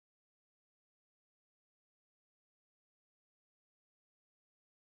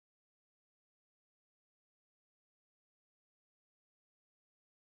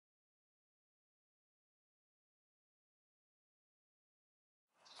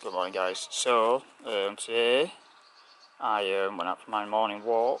Good morning, guys. So today I went out for my morning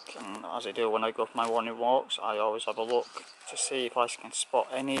walk, and as I do when I go for my morning walks, I always have a look to see if I can spot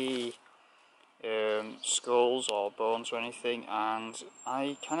any skulls or bones or anything, and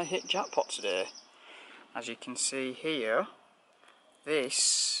I kind of hit jackpot today. As you can see here,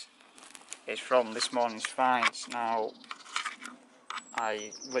 this is from this morning's finds. Now,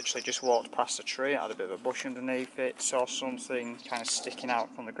 I literally just walked past a tree, it had a bit of a bush underneath it, saw something kind of sticking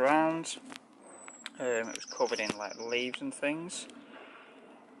out from the ground. It was covered in like leaves and things,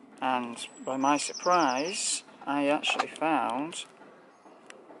 and by my surprise I actually found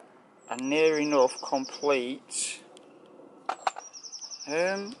a near enough complete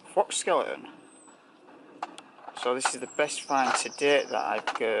fox skeleton. So this is the best find to date that I've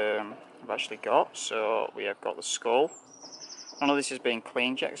actually got. So we have got the skull. None of this has been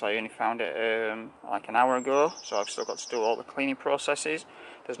cleaned yet because I only found it like an hour ago, so I've still got to do all the cleaning processes.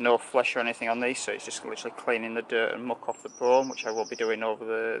 There's no flesh or anything on these, so it's just literally cleaning the dirt and muck off the bone, which I will be doing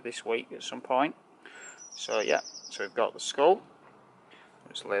over this week at some point. So yeah, so we've got the skull.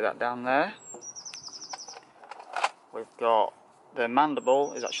 Let's lay that down there. We've got the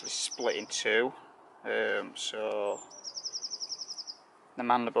mandible is actually split in two. So the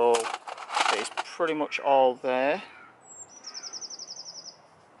mandible is pretty much all there.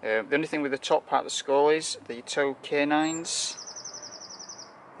 The only thing with the top part of the skull is the two canines.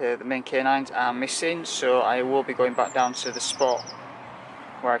 The main canines are missing, so I will be going back down to the spot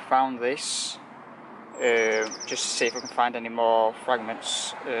where I found this, just to see if I can find any more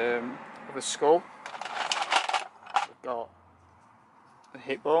fragments of the skull. We've got the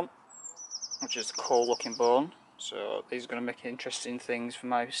hip bone, which is a cool looking bone, so these are going to make interesting things for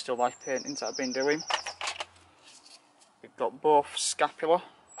my still life paintings that I've been doing. We've got both scapula,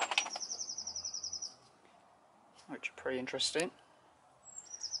 which are pretty interesting.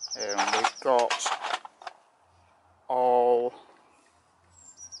 We've got all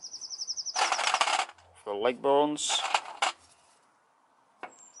the leg bones.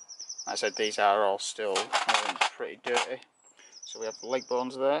 Like I said, these are all still pretty dirty. So we have the leg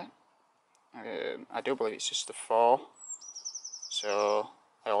bones there. I do believe it's just the four. So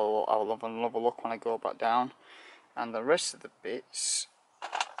I'll have another look when I go back down. And the rest of the bits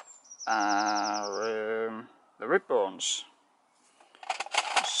are the rib bones.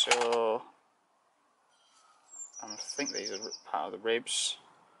 So I think these are part of the ribs.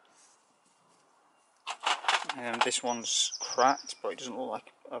 This one's cracked, but it doesn't look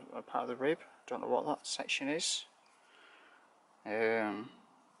like a part of the rib. Don't know what that section is.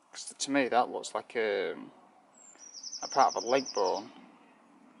 'Cause to me that looks like a part of a leg bone,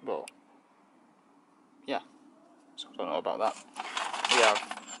 but yeah, so I don't know about that. We have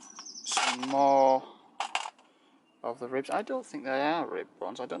some more of the ribs. I don't think they are rib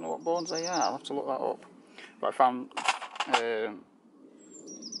bones. I don't know what bones they are. I'll have to look that up. But I found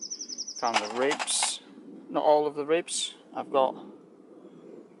the ribs. Not all of the ribs. I've got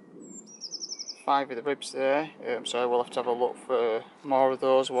 5 of the ribs there. So I will have to have a look for more of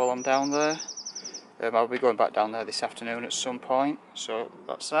those while I'm down there. I'll be going back down there this afternoon at some point. So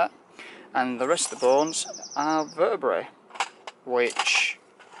that's that. And the rest of the bones are vertebrae, which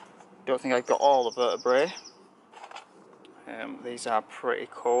I don't think I've got all the vertebrae. These are pretty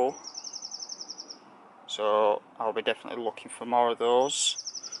cool, so I'll be definitely looking for more of those.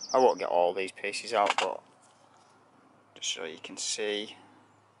 I won't get all these pieces out, but just so you can see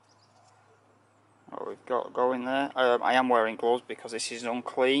what we've got going there. I am wearing gloves because this is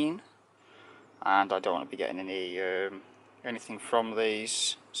unclean, and I don't want to be getting any anything from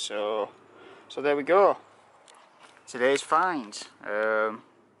these. So there we go. Today's find.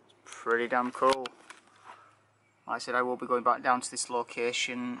 Pretty damn cool. Like I said, I will be going back down to this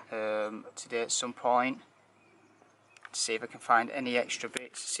location today at some point to see if I can find any extra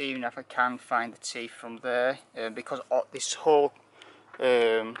bits, see even if I can find the teeth from there, because this whole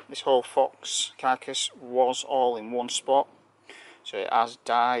fox carcass was all in one spot, so it has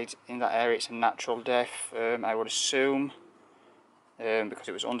died in that area. It's a natural death, I would assume, because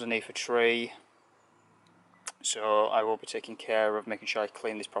it was underneath a tree. So I will be taking care of making sure I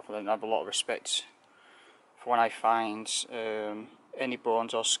clean this properly, and I have a lot of respect for when I find any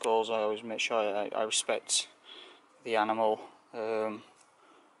bones or skulls. I always make sure I respect the animal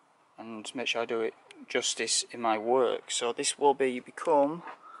and make sure I do it justice in my work. So this will become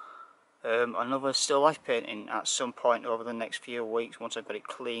another still life painting at some point over the next few weeks, once I've got it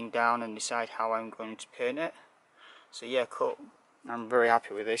cleaned down and decide how I'm going to paint it. So yeah, cool. I'm very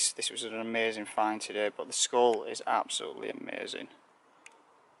happy with this. This was an amazing find today, but the skull is absolutely amazing.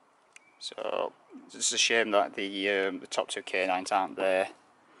 So it's a shame that the top 2 canines aren't there.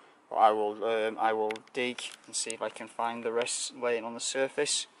 But I will dig and see if I can find the rest laying on the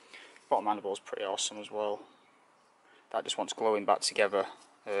surface. Bottom mandible is pretty awesome as well. That just wants gluing back together,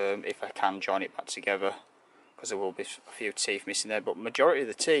 if I can join it back together, because there will be a few teeth missing there, but majority of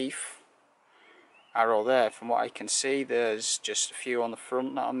the teeth are all there. From what I can see, there's just a few on the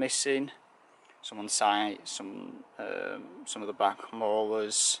front that are missing, some on the side, some of the back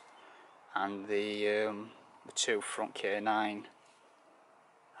molars, and the 2 front canine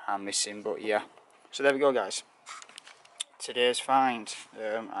are missing. But yeah, so there we go, guys. Today's find.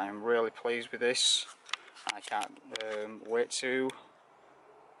 I am really pleased with this. I can't wait to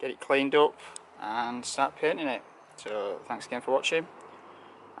get it cleaned up and start painting it. So thanks again for watching,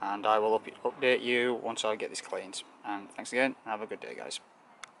 and I will update you once I get this cleaned. And thanks again, and have a good day, guys.